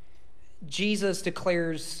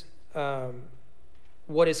declares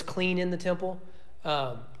what is clean in the temple.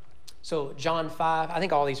 So John 5, I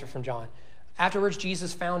think all these are from John. Afterwards,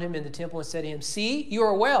 Jesus found him in the temple and said to him, see, you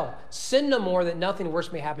are well. Sin no more, that nothing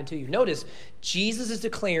worse may happen to you. Notice, Jesus is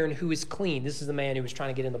declaring who is clean. This is the man who was trying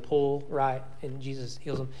to get in the pool, right? And Jesus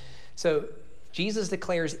heals him. So Jesus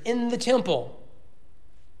declares in the temple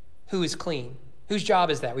who is clean. Whose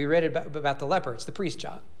job is that? We read about the leper. It's the priest's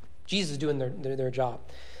job. Jesus is doing their job.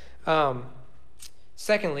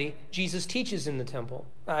 Secondly, Jesus teaches in the temple.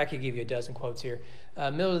 I could give you a dozen quotes here.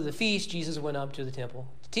 Middle of the feast, Jesus went up to the temple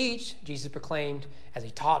to teach. Jesus proclaimed as he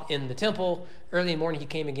taught in the temple. Early in the morning, he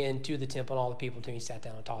came again to the temple, and all the people to him, he sat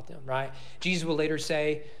down and taught them, right? Jesus will later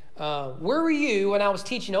say, where were you when I was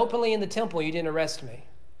teaching openly in the temple? You didn't arrest me,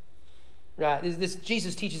 right?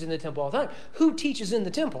 Jesus teaches in the temple all the time. Who teaches in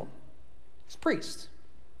the temple? It's priests.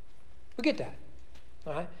 We get that,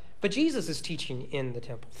 all right? But Jesus is teaching in the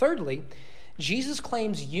temple. Thirdly, Jesus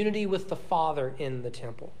claims unity with the Father in the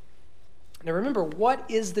temple. Now remember, what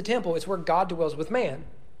is the temple? It's where God dwells with man.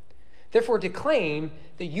 Therefore, to claim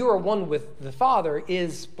that you are one with the Father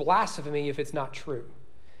is blasphemy if it's not true.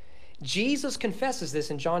 Jesus confesses this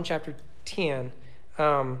in John chapter 10. We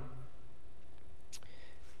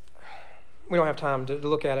don't have time to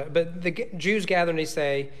look at it, but the Jews gather and they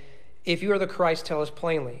say, if you are the Christ, tell us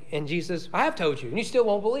plainly. And Jesus says, I have told you, and you still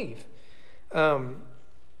won't believe.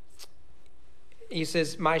 He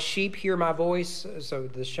says, my sheep hear my voice, so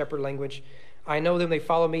the shepherd language. I know them, they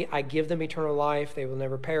follow me. I give them eternal life. They will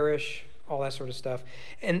never perish, all that sort of stuff.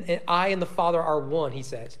 And I and the Father are one, he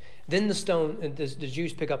says. Then the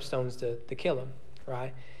Jews pick up stones to kill him,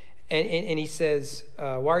 right? And he says,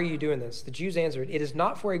 why are you doing this? The Jews answered, it is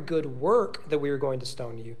not for a good work that we are going to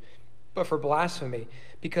stone you, but for blasphemy,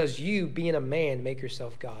 because you, being a man, make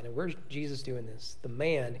yourself God. And where's Jesus doing this? The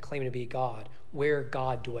man claiming to be God, where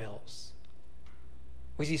God dwells.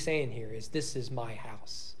 What he's saying here is, this is my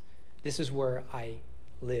house. This is where I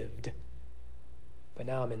lived. But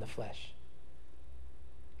now I'm in the flesh.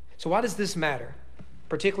 So why does this matter?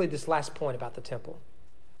 Particularly this last point about the temple.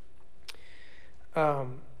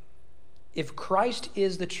 If Christ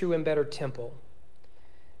is the true and better temple,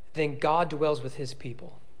 then God dwells with his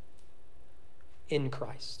people in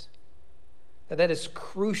Christ. Now that is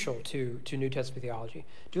crucial to New Testament theology.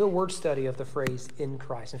 Do a word study of the phrase in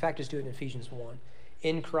Christ. In fact, just do it in Ephesians 1.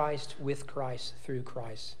 In Christ, with Christ, through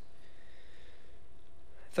Christ.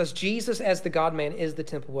 Thus, Jesus as the God-man is the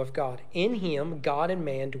temple of God. In him, God and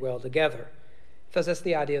man dwell together. Thus, that's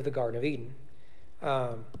the idea of the Garden of Eden.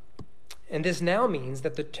 And this now means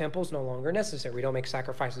that the temple is no longer necessary. We don't make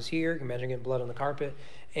sacrifices here. You can imagine getting blood on the carpet.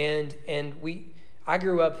 And I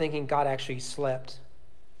grew up thinking God actually slept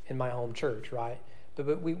in my home church, right?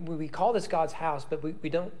 But we call this God's house, but we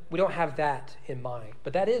don't have that in mind.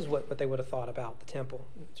 But that is what they would have thought about the temple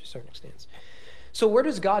to a certain extent. So where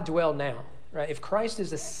does God dwell now? Right? If Christ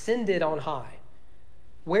is ascended on high,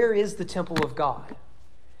 where is the temple of God?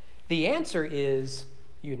 The answer is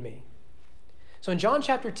you and me. So in John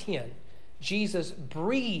chapter 10, Jesus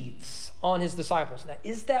breathes on his disciples. Now,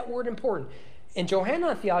 is that word important? And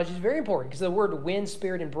Johannine theology is very important because the word wind,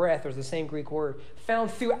 spirit, and breath are the same Greek word found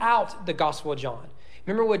throughout the Gospel of John.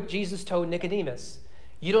 Remember what Jesus told Nicodemus?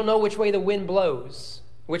 You don't know which way the wind blows,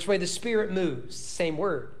 which way the spirit moves. Same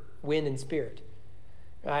word, wind and spirit.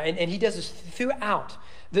 And he does this throughout.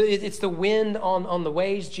 It's the wind on the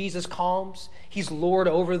waves. Jesus calms. He's Lord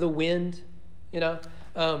over the wind,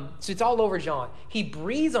 So it's all over John. He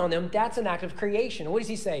breathes on them. That's an act of creation. What does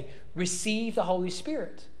he say? Receive the Holy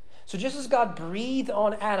Spirit. So just as God breathed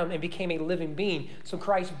on Adam and became a living being, so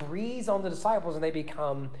Christ breathes on the disciples and they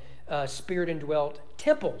become spirit-indwelt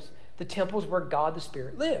temples. The temples where God the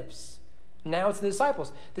Spirit lives. Now it's the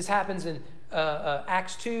disciples. This happens in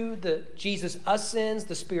Acts 2. Jesus ascends,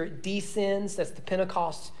 the Spirit descends. That's the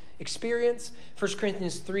Pentecost experience. 1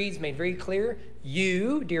 Corinthians 3 is made very clear.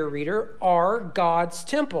 You, dear reader, are God's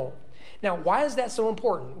temple. Now, why is that so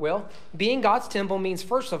important? Well, being God's temple means,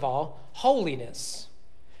 first of all, holiness.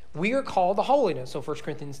 We are called to holiness. So 1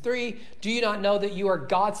 Corinthians 3, do you not know that you are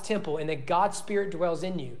God's temple and that God's Spirit dwells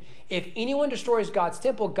in you? If anyone destroys God's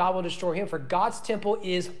temple, God will destroy him, for God's temple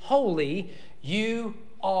is holy. You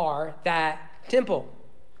are that temple.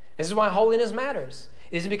 This is why holiness matters.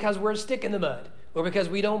 It isn't because we're a stick in the mud or because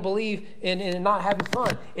we don't believe in not having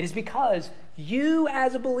fun. It is because you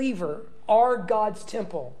as a believer are God's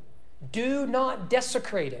temple. Do not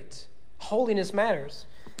desecrate it. Holiness matters.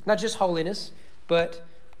 Not just holiness, but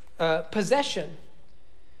possession.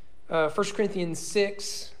 1 Corinthians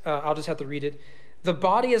 6, I'll just have to read it. The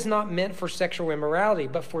body is not meant for sexual immorality,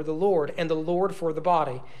 but for the Lord, and the Lord for the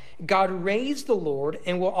body. God raised the Lord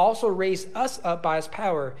and will also raise us up by his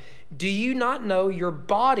power. Do you not know your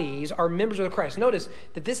bodies are members of Christ? Notice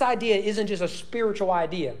that this idea isn't just a spiritual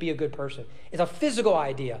idea, be a good person. It's a physical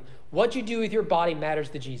idea. What you do with your body matters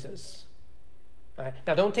to Jesus. All right?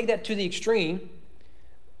 Now, don't take that to the extreme,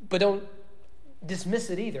 but don't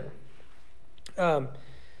dismiss it either.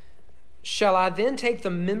 Shall I then take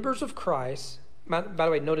the members of Christ, by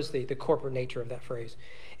the way, notice the corporate nature of that phrase,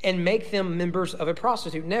 and make them members of a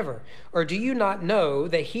prostitute? Never. Or do you not know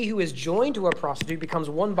that he who is joined to a prostitute becomes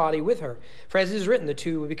one body with her? For as it is written, the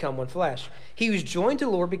two will become one flesh. He who is joined to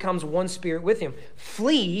the Lord becomes one spirit with him.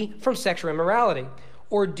 Flee from sexual immorality.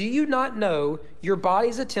 Or do you not know your body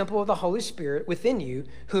is a temple of the Holy Spirit within you,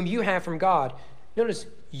 whom you have from God? Notice,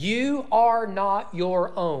 you are not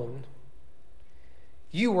your own.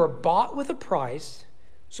 You were bought with a price,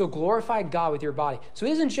 so glorify God with your body. So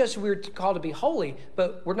it isn't just we're called to be holy,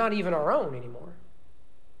 but we're not even our own anymore.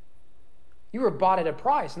 You were bought at a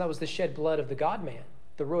price, and that was the shed blood of the God-man,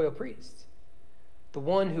 the royal priest. The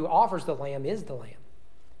one who offers the lamb is the lamb.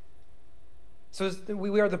 So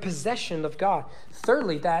we are the possession of God.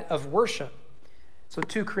 Thirdly, that of worship. So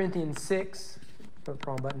 2 Corinthians 6,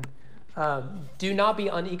 wrong button. Do not be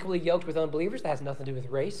unequally yoked with unbelievers. That has nothing to do with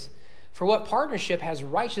race. For what partnership has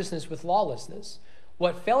righteousness with lawlessness?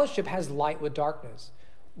 What fellowship has light with darkness?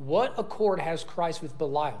 What accord has Christ with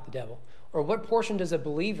Belial, the devil? Or what portion does a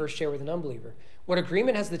believer share with an unbeliever? What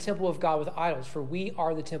agreement has the temple of God with idols? For we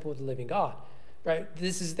are the temple of the living God. Right?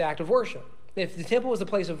 This is the act of worship. If the temple is a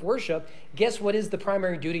place of worship, guess what is the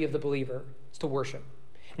primary duty of the believer? It's to worship.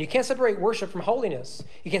 And you can't separate worship from holiness.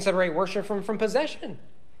 You can't separate worship from possession.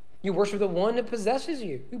 You worship the one that possesses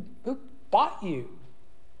you, who bought you.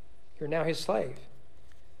 You're now his slave.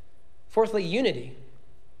 Fourthly, unity.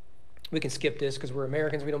 We can skip this because we're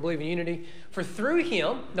Americans. We don't believe in unity. For through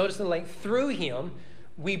him, notice the link, through him,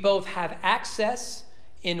 we both have access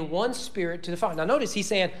in one spirit to the Father. Now notice he's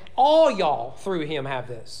saying all y'all through him have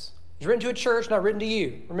this. It's written to a church, not written to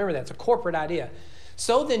you. Remember that. It's a corporate idea.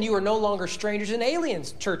 So then you are no longer strangers and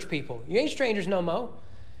aliens, church people. You ain't strangers no more.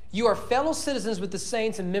 You are fellow citizens with the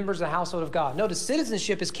saints and members of the household of God. Notice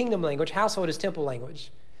citizenship is kingdom language. Household is temple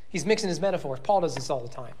language. He's mixing his metaphors. Paul does this all the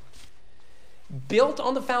time. Built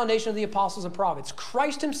on the foundation of the apostles and prophets,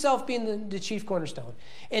 Christ himself being the chief cornerstone,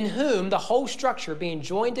 in whom the whole structure being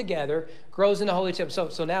joined together grows into holy temple.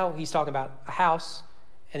 So now he's talking about a house,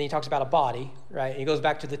 and then he talks about a body, right? And he goes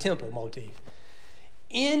back to the temple motif.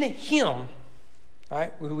 In him,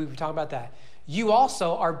 right? We were talking about that. You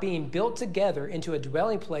also are being built together into a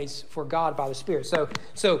dwelling place for God by the Spirit.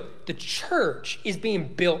 So the church is being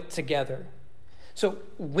built together. So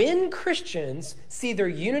when Christians see their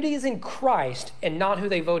unity is in Christ and not who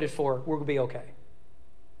they voted for, we're going to be okay.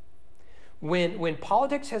 When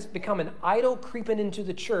politics has become an idol creeping into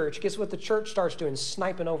the church, guess what the church starts doing?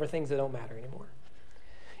 Sniping over things that don't matter anymore.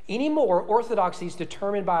 Anymore, orthodoxy is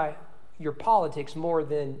determined by your politics more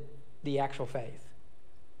than the actual faith.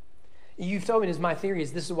 You've told me this, my theory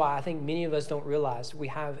is this is why I think many of us don't realize we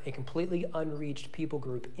have a completely unreached people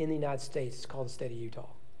group in the United States. It's called the state of Utah.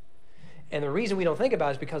 And the reason we don't think about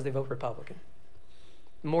it is because they vote Republican.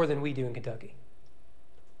 more than we do in Kentucky.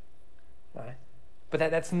 Right? But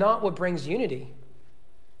that's not what brings unity.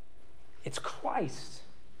 It's Christ.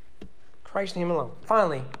 Christ and him alone.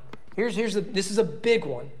 Finally, this is a big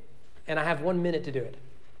one, and I have 1 minute to do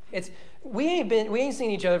it. We ain't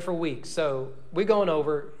seen each other for weeks, so we're going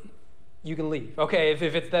over. You can leave, okay? If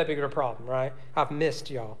it's that big of a problem, right? I've missed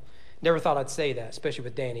y'all. Never thought I'd say that, especially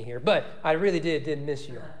with Danny here, but I really did miss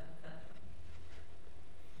y'all.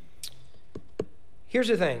 Here's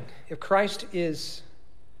the thing: if Christ is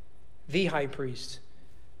the high priest,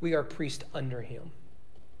 we are priest under him.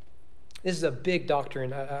 This is a big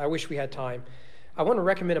doctrine. I wish we had time. I want to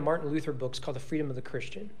recommend a Martin Luther book. It's called The Freedom of the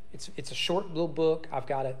Christian. It's a short little book. I've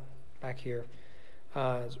got it back here.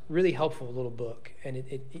 It's a really helpful little book, and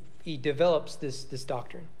he develops this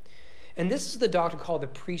doctrine. And this is the doctrine called the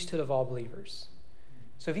priesthood of all believers.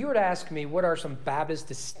 So if you were to ask me what are some Baptist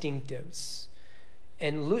distinctives,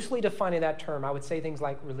 and loosely defining that term, I would say things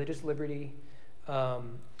like religious liberty,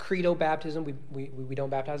 credo baptism. We don't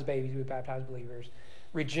baptize babies, we baptize believers.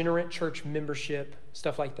 Regenerate church membership,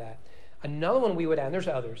 stuff like that. Another one we would add, and there's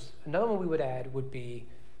others, another one we would add would be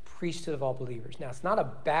priesthood of all believers. Now, it's not a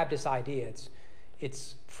Baptist idea.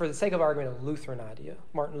 It's for the sake of argument, a Lutheran idea.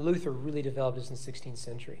 Martin Luther really developed this in the 16th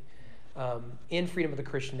century in Freedom of the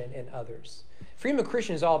Christian and others. Freedom of the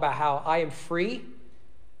Christian is all about how I am free,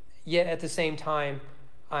 yet at the same time,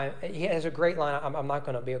 he has a great line. I'm not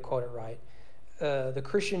going to be able to quote it right. The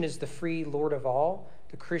Christian is the free Lord of all.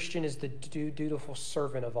 The Christian is the dutiful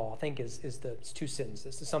servant of all. I think it's 2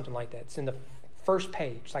 sentences. It's something like that. It's in the first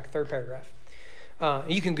page, like third paragraph.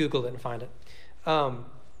 You can Google it and find it.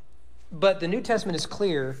 But the New Testament is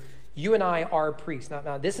clear. You and I are priests.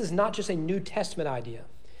 Now, this is not just a New Testament idea.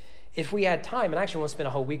 If we had time, and I actually want to spend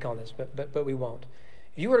a whole week on this, but we won't.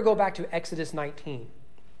 If you were to go back to Exodus 19,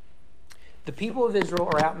 the people of Israel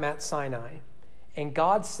are out Mount Sinai, and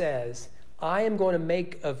God says, I am going to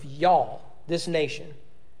make of y'all, this nation,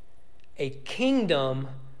 a kingdom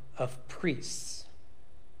of priests.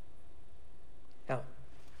 Now,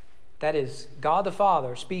 that is God the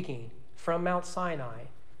Father speaking from Mount Sinai,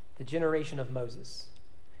 the generation of Moses.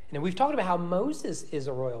 And we've talked about how Moses is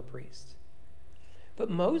a royal priest. But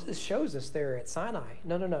Moses shows us there at Sinai,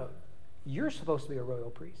 no. You're supposed to be a royal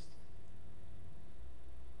priest.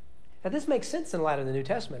 Now, this makes sense in light of the New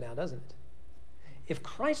Testament now, doesn't it? If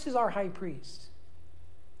Christ is our high priest,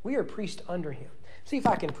 we are priest under him. See if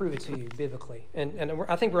I can prove it to you biblically. And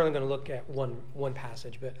I think we're only going to look at one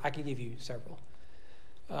passage, but I can give you several.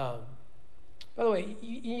 By the way,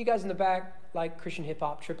 you guys in the back like Christian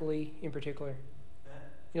hip-hop, Triple E in particular?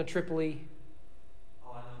 You know Triple E?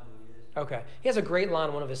 Oh, I know who he is. Okay. He has a great line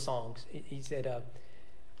in one of his songs. He said,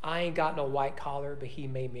 I ain't got no white collar, but he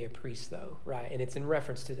made me a priest though, right? And it's in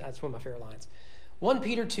reference to, that's one of my favorite lines. 1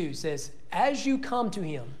 Peter 2 says, as you come to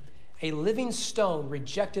him, a living stone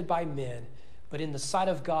rejected by men, but in the sight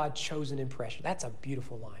of God chosen and precious. That's a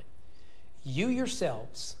beautiful line. You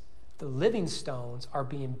yourselves, the living stones, are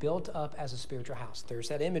being built up as a spiritual house. There's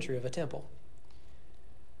that imagery of a temple.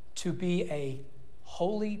 To be a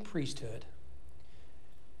holy priesthood,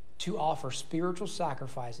 to offer spiritual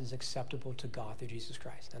sacrifices acceptable to God through Jesus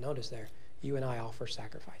Christ. Now notice there, you and I offer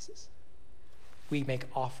sacrifices. We make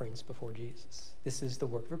offerings before Jesus. This is the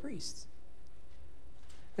work of a priest.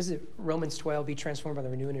 This is Romans 12, be transformed by the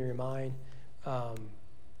renewing of your mind.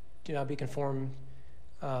 Do not be conformed.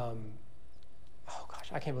 I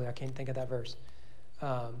can't think of that verse.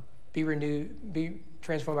 Be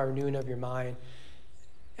transformed by renewing of your mind.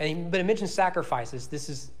 But it mentions sacrifices. This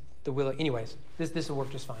is the will. Anyways, this will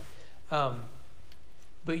work just fine.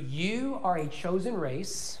 But you are a chosen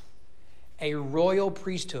race, a royal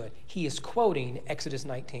priesthood. He is quoting Exodus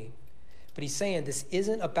 19. But he's saying this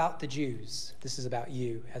isn't about the Jews. This is about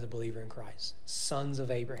you as a believer in Christ, sons of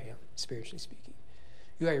Abraham, spiritually speaking.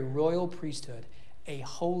 You are a royal priesthood, a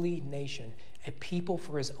holy nation, a people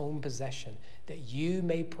for his own possession, that you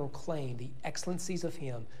may proclaim the excellencies of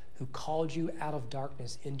him who called you out of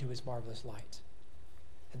darkness into his marvelous light.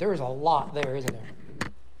 There is a lot there, isn't there?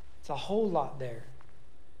 It's a whole lot there.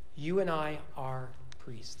 You and I are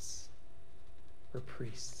priests. We're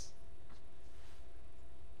priests.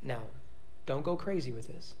 Now, don't go crazy with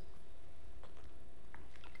this,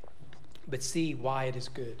 but see why it is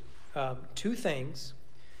good. 2 things,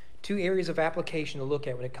 2 areas of application to look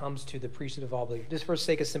at when it comes to the priesthood of all believers, just for the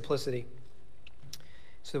sake of simplicity,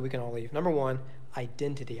 so that we can all leave. Number 1,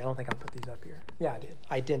 identity. I don't think I put these up here. Yeah, I did.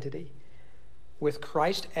 Identity. With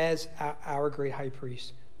Christ as our great high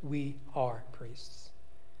priest, we are priests.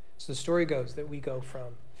 So the story goes that we go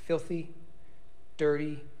from filthy,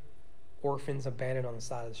 dirty orphans abandoned on the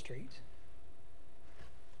side of the street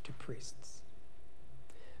to priests.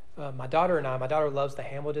 My daughter loves the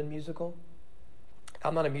Hamilton musical.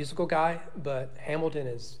 I'm not a musical guy, but Hamilton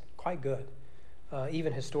is quite good,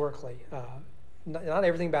 even historically. Not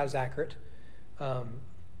everything about it is accurate.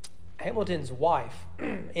 Hamilton's wife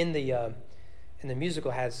in the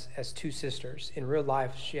musical has 2 sisters. In real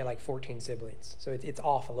life, she had like 14 siblings, so it's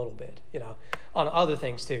off a little bit, on other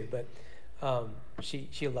things too. But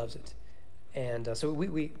she loves it, and so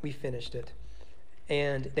we finished it,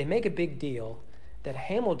 and they make a big deal that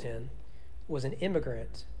Hamilton was an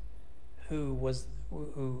immigrant who was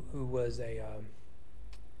born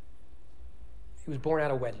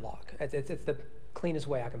out of wedlock. It's the cleanest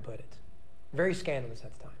way I can put it. Very scandalous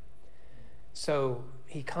at the time. So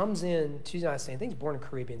he comes in to the United States. I think he's born in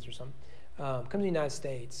Caribbeans or something. Comes to the United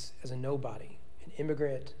States as a nobody, an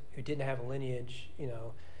immigrant who didn't have a lineage,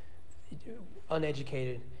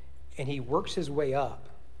 uneducated, and he works his way up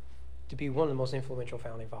to be one of the most influential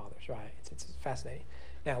founding fathers. Right? It's fascinating.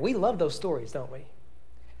 Now we love those stories, don't we?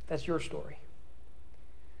 That's your story.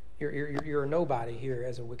 You're a nobody here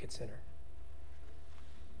as a wicked sinner.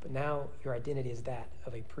 But now your identity is that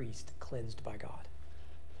of a priest cleansed by God.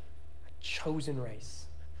 A chosen race.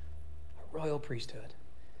 A royal priesthood.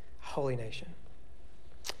 A holy nation.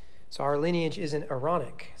 So our lineage isn't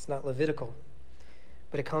Aaronic. It's not Levitical.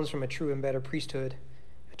 But it comes from a true and better priesthood,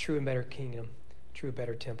 a true and better kingdom, a true and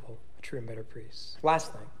better temple, a true and better priest.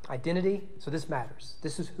 Last thing, identity. So this matters.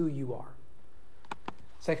 This is who you are.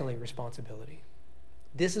 Secondly, responsibility.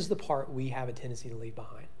 This is the part we have a tendency to leave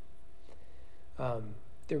behind.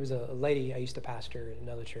 There was a lady I used to pastor at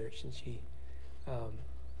another church, and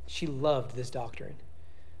she loved this doctrine,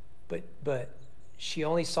 but she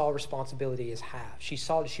only saw responsibility as half. She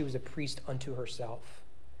saw that she was a priest unto herself,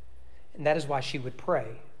 and that is why she would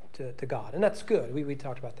pray to God, and that's good. We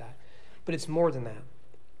talked about that, but it's more than that.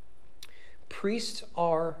 Priests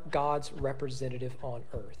are God's representative on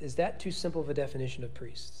earth. Is that too simple of a definition of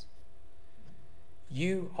priests?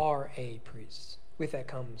 You are a priest. With that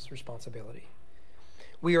comes responsibility.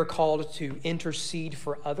 We are called to intercede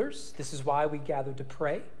for others. This is why we gather to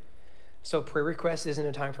pray. So prayer request isn't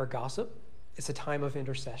a time for gossip. It's a time of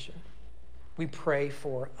intercession. We pray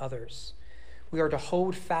for others. We are to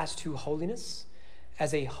hold fast to holiness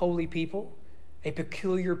as a holy people, a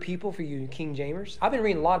peculiar people for you King Jamers. I've been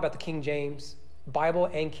reading a lot about the King James Bible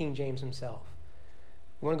and King James himself.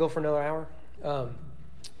 You want to go for another hour?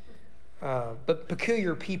 But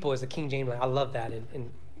peculiar people is the King James. I love that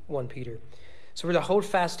in 1 Peter. So we're to hold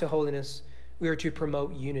fast to holiness. We are to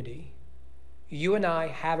promote unity. You and I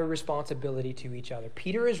have a responsibility to each other.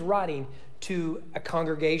 Peter is writing to a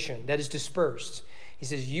congregation that is dispersed. He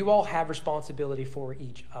says, you all have responsibility for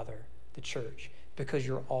each other, the church, because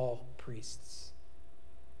you're all priests.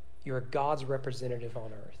 You're God's representative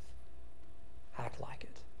on earth. Act like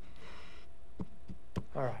it.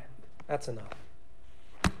 All right, that's enough.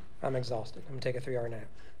 I'm exhausted. I'm going to take a 3-hour nap.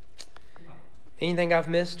 Anything I've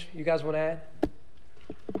missed you guys want to add?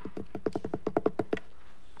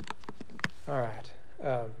 All right.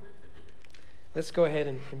 Let's go ahead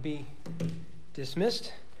and be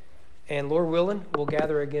dismissed. And Lord willing, we'll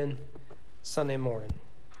gather again Sunday morning.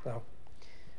 So